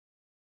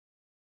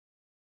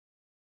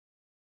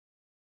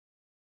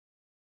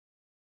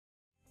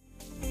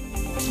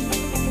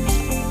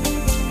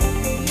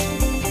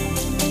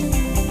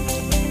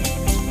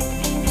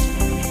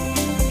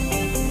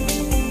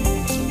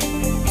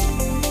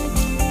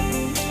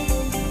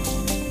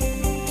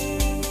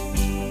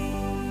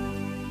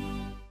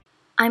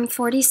I'm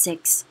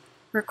 46,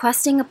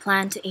 requesting a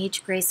plan to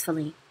age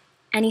gracefully.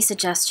 Any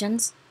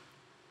suggestions?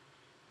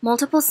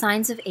 Multiple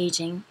signs of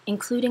aging,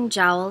 including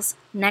jowls,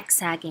 neck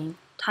sagging,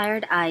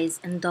 tired eyes,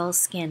 and dull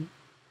skin.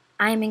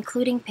 I am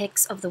including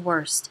pics of the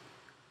worst.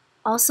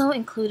 Also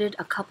included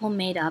a couple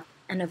made up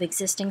and of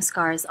existing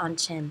scars on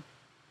chin.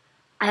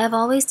 I have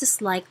always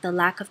disliked the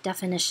lack of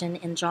definition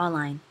in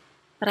jawline,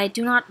 but I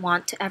do not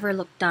want to ever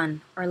look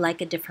done or like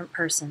a different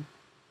person.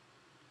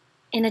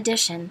 In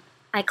addition,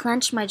 I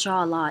clench my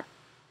jaw a lot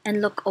and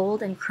look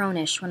old and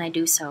cronish when I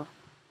do so,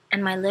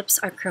 and my lips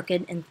are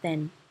crooked and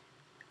thin.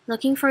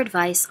 Looking for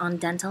advice on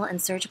dental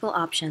and surgical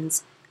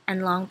options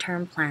and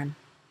long-term plan.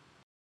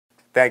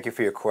 Thank you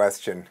for your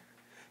question.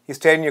 You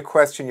stated in your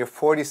question you're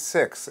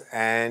 46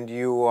 and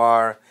you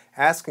are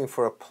asking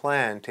for a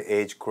plan to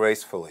age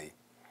gracefully.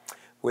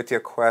 With your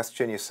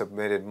question, you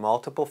submitted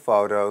multiple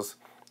photos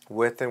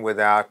with and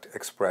without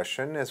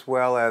expression, as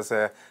well as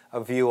a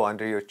view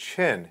under your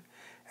chin.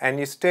 And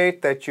you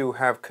state that you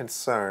have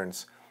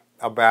concerns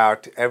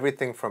about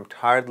everything from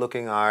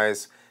tired-looking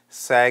eyes,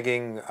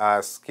 sagging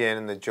skin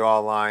in the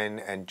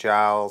jawline and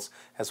jowls,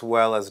 as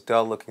well as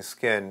dull-looking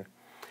skin.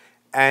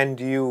 And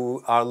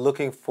you are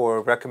looking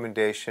for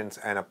recommendations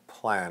and a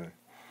plan.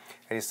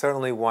 And you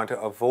certainly want to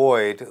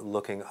avoid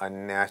looking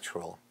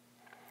unnatural.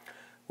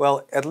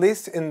 Well, at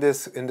least in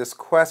this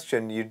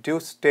question, you do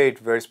state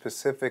very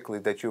specifically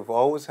that you've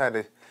always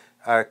had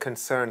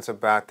concerns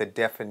about the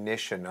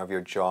definition of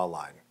your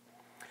jawline.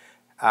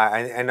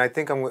 And I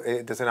think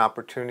there's an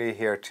opportunity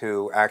here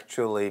to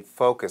actually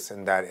focus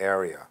in that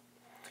area.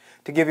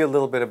 To give you a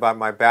little bit about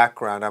my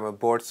background, I'm a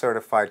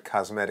board-certified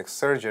cosmetic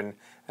surgeon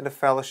and a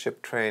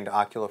fellowship-trained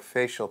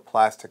oculofacial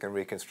plastic and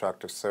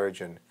reconstructive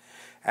surgeon.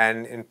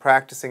 And in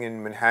practicing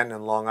in Manhattan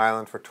and Long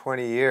Island for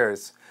 20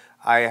 years,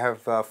 I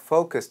have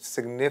focused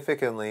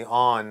significantly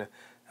on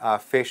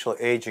facial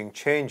aging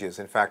changes.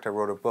 In fact, I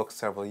wrote a book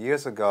several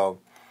years ago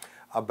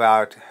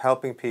about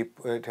helping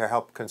people, to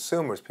help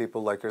consumers,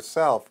 people like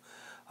yourself,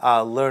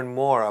 learn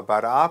more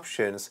about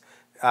options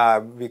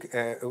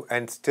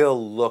and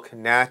still look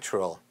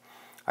natural.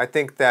 I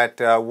think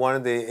that one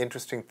of the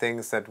interesting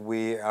things that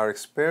we are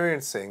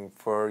experiencing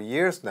for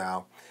years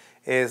now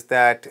is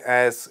that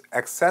as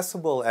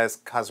accessible as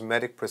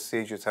cosmetic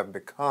procedures have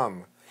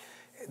become,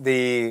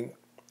 the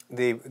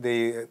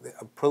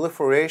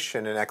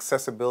proliferation and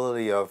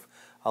accessibility of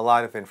a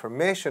lot of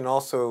information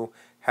also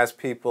has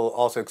people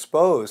also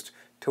exposed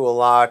to a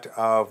lot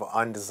of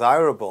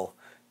undesirable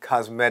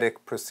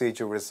cosmetic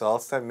procedure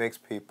results that makes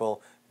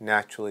people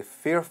naturally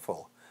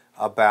fearful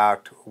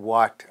about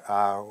what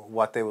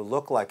they would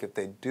look like if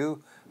they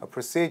do a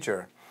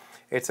procedure.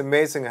 It's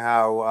amazing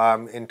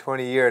how in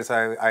 20 years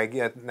I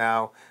get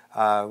now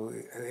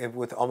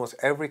with almost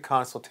every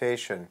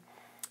consultation,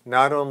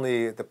 not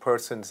only the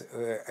person's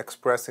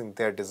expressing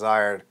their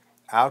desired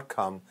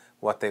outcome,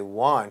 what they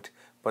want,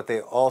 but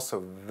they also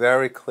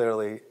very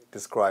clearly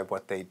describe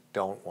what they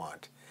don't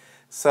want.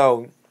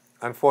 So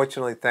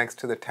unfortunately, thanks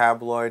to the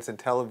tabloids and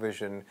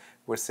television,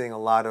 we're seeing a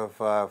lot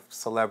of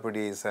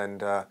celebrities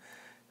and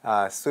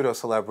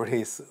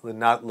pseudo-celebrities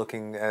not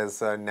looking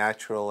as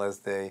natural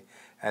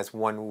as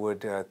one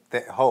would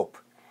hope.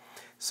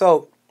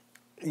 So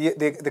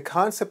the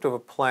concept of a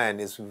plan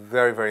is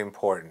very, very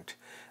important.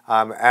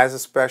 As a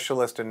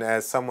specialist and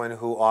as someone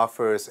who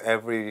offers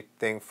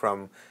everything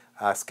from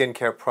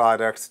skincare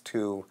products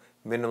to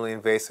minimally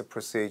invasive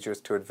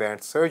procedures to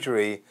advanced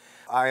surgery,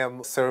 I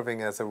am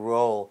serving as a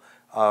role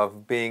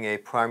of being a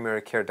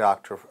primary care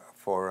doctor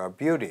for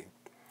beauty.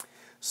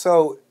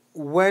 So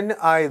when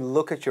I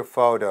look at your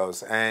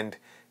photos, and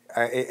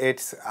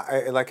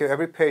like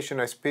every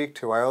patient I speak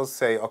to, I always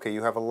say, okay,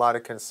 you have a lot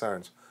of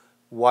concerns.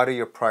 What are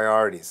your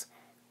priorities?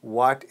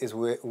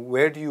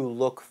 Where do you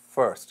look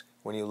first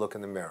when you look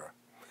in the mirror?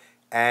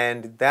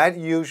 And that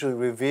usually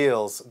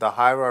reveals the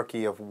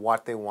hierarchy of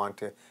what they want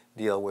to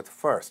deal with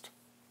first.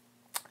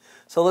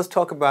 So let's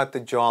talk about the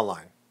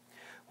jawline.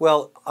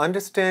 Well,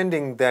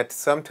 understanding that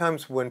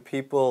sometimes when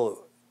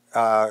people,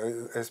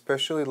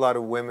 especially a lot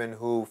of women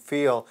who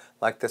feel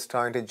like they're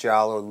starting to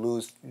jowl or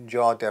lose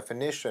jaw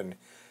definition,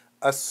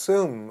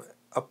 assume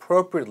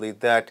appropriately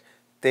that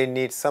they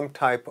need some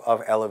type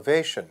of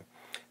elevation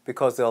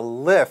because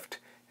they'll lift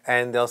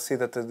and they'll see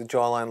that the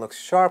jawline looks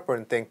sharper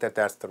and think that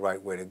that's the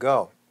right way to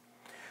go.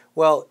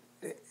 Well,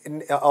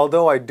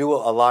 although I do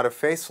a lot of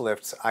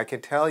facelifts, I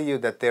can tell you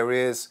that there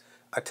is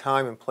a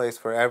time and place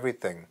for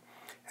everything,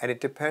 and it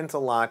depends a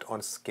lot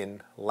on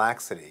skin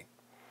laxity.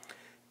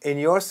 In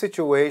your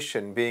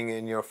situation, being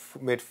in your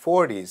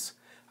mid-40s,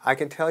 I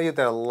can tell you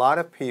that a lot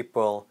of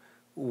people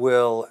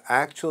will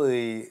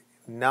actually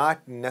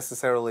not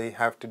necessarily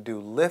have to do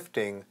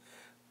lifting,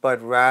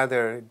 but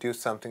rather do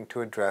something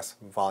to address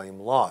volume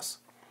loss.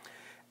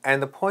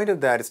 And the point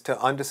of that is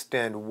to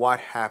understand what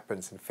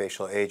happens in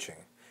facial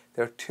aging.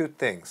 There are two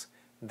things.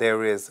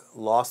 There is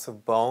loss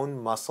of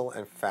bone, muscle,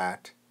 and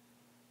fat,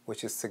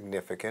 which is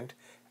significant,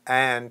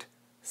 and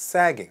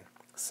sagging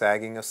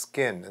of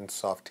skin and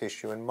soft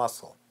tissue and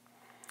muscle.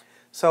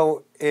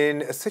 So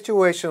in a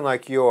situation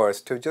like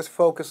yours, to just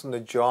focus on the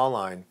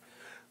jawline,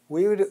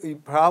 we would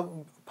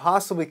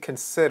possibly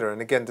consider, and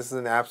again, this is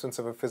in the absence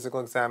of a physical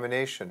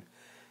examination,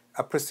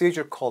 a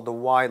procedure called the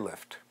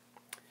Y-lift.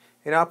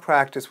 In our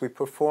practice, we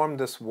perform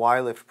this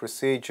Y-lift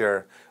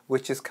procedure,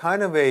 which is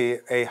kind of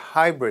a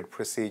hybrid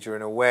procedure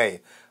in a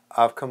way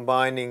of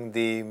combining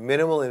the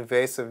minimal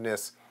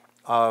invasiveness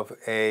of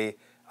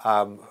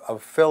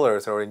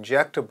fillers or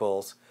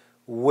injectables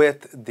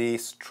with the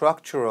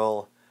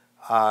structural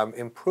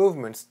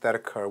improvements that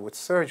occur with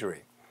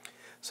surgery.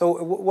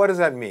 So what does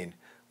that mean?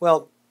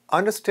 Well,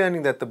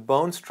 understanding that the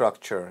bone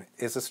structure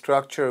is a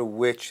structure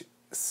which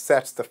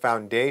sets the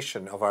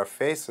foundation of our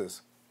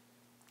faces,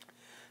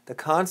 the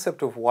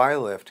concept of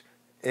Y-lift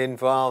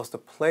involves the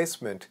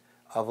placement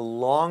of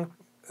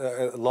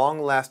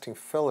long-lasting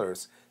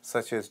fillers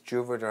such as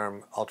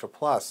Juvederm Ultra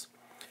Plus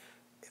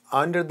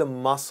under the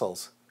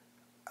muscles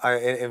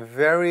in a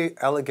very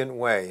elegant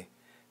way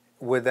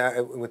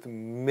with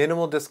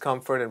minimal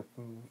discomfort and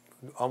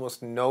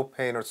almost no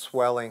pain or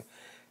swelling.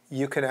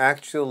 You can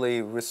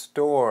actually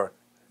restore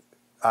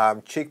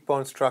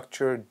cheekbone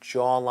structure,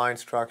 jawline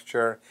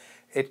structure.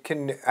 It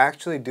can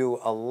actually do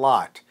a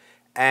lot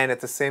and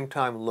at the same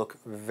time look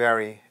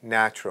very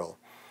natural.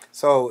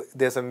 So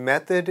there's a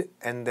method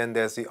and then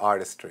there's the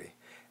artistry.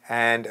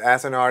 And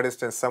as an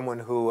artist and someone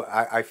who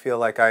I feel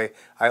like I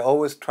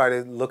always try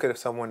to look at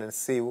someone and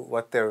see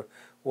what they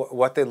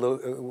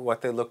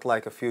looked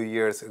like a few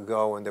years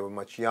ago when they were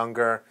much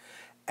younger,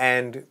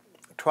 and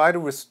try to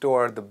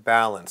restore the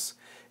balance.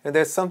 And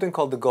there's something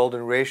called the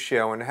golden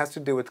ratio, and it has to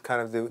do with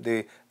kind of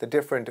the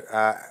different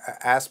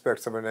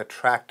aspects of an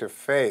attractive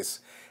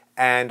face.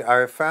 And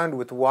I found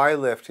with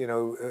Y-lift, you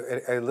know,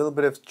 a little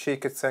bit of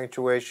cheek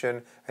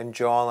accentuation and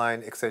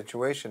jawline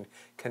accentuation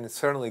can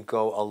certainly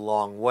go a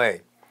long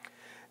way.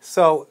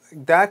 So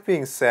that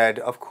being said,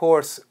 of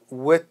course,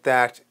 with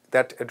that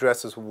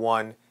addresses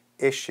one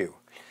issue.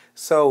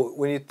 So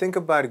when you think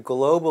about it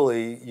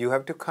globally, you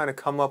have to kind of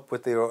come up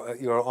with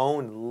your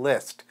own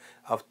list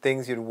of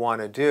things you'd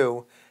want to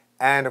do,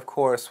 and of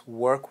course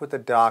work with a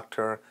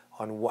doctor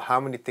on how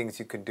many things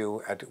you can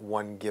do at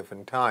one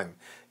given time.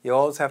 You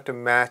always have to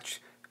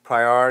match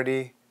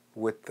priority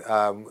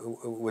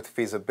with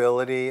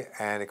feasibility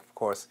and of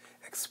course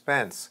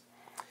expense.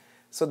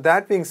 So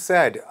that being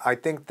said, I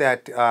think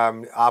that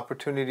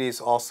opportunities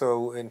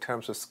also in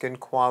terms of skin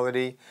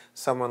quality,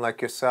 someone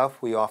like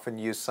yourself, we often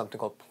use something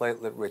called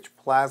platelet-rich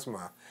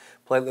plasma.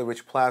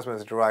 Platelet-rich plasma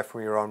is derived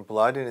from your own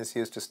blood and is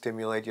used to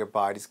stimulate your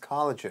body's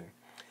collagen.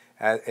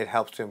 It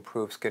helps to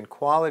improve skin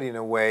quality in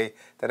a way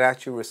that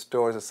actually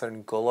restores a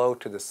certain glow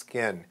to the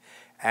skin.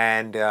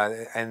 And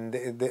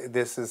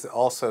this is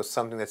also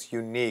something that's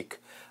unique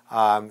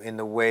in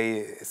the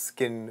way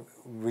skin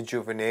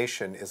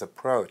rejuvenation is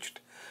approached.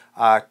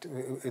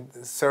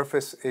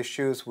 Surface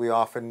issues, we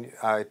often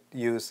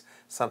use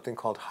something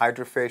called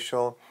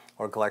hydrofacial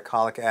or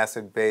glycolic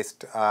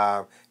acid-based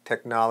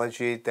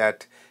technology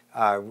that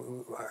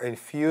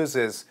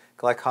infuses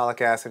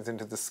glycolic acids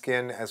into the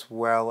skin as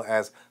well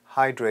as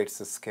hydrates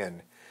the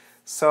skin.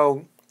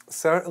 So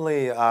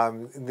certainly I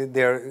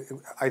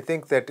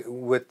think that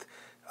with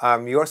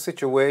your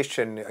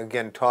situation,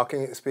 again,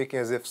 speaking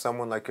as if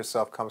someone like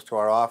yourself comes to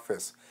our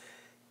office,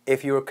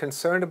 if you are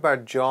concerned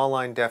about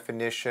jawline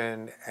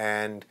definition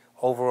and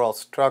overall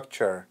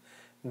structure,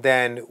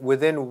 then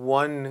within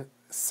one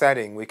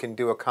setting we can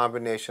do a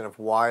combination of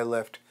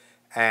Y-lift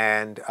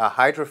and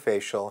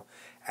hydrofacial,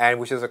 and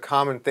which is a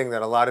common thing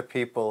that a lot of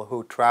people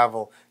who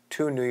travel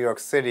to New York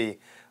City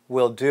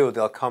will do.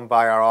 They'll come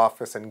by our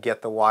office and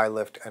get the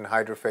Y-lift and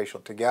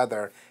hydrofacial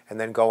together and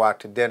then go out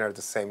to dinner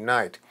the same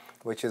night,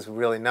 which is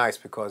really nice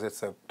because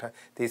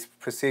these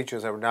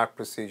procedures are not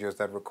procedures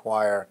that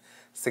require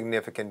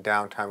significant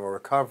downtime or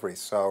recovery.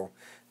 So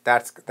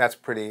that's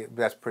pretty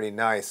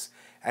nice.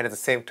 And at the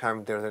same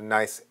time, there's a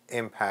nice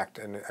impact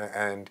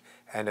and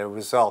a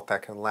result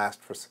that can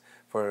last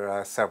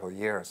for several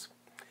years.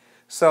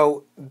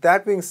 So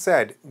that being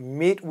said,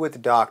 meet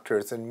with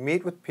doctors and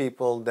meet with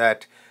people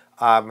that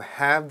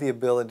have the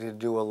ability to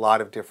do a lot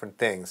of different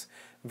things.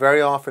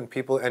 Very often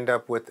people end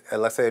up with,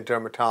 let's say, a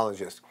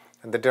dermatologist,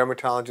 and the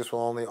dermatologist will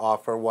only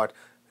offer what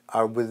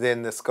are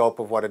within the scope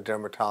of what a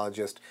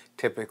dermatologist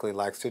typically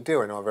likes to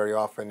do. And very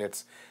often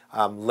it's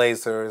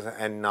lasers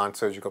and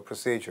non-surgical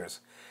procedures.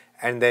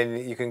 And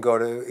then you can go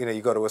to,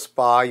 you go to a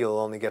spa, you'll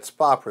only get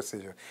spa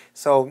procedure.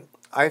 So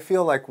I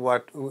feel like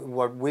what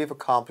we've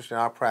accomplished in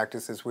our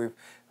practice is we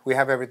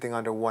have everything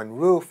under one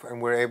roof,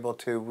 and we're able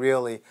to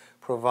really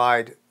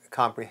provide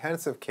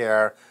comprehensive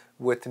care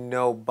with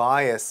no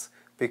bias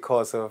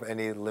because of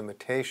any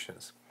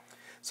limitations.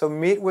 So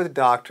meet with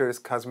doctors,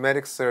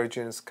 cosmetic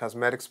surgeons,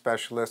 cosmetic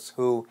specialists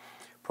who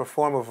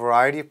perform a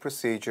variety of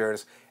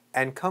procedures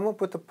and come up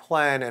with a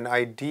plan, an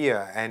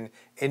idea, and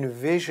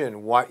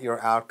envision what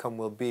your outcome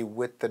will be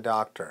with the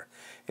doctor.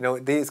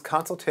 These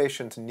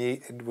consultations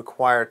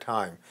require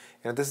time.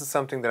 This is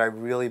something that I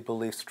really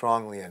believe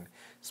strongly in.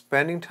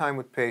 Spending time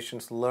with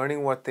patients,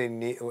 learning what they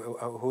need,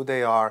 who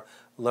they are,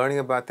 learning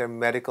about their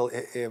medical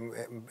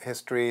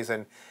histories,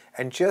 and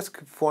just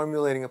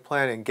formulating a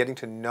plan and getting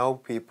to know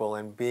people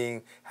and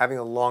having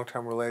a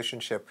long-term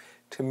relationship,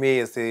 to me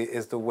is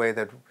the way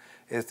that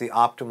is the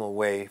optimal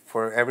way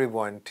for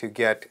everyone to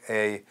get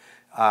a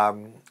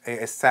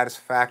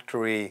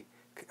satisfactory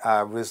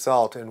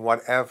result in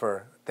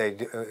whatever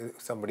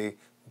somebody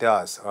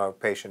does or a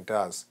patient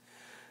does.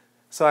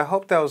 So I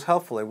hope that was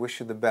helpful. I wish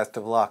you the best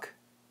of luck,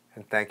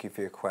 and thank you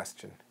for your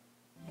question.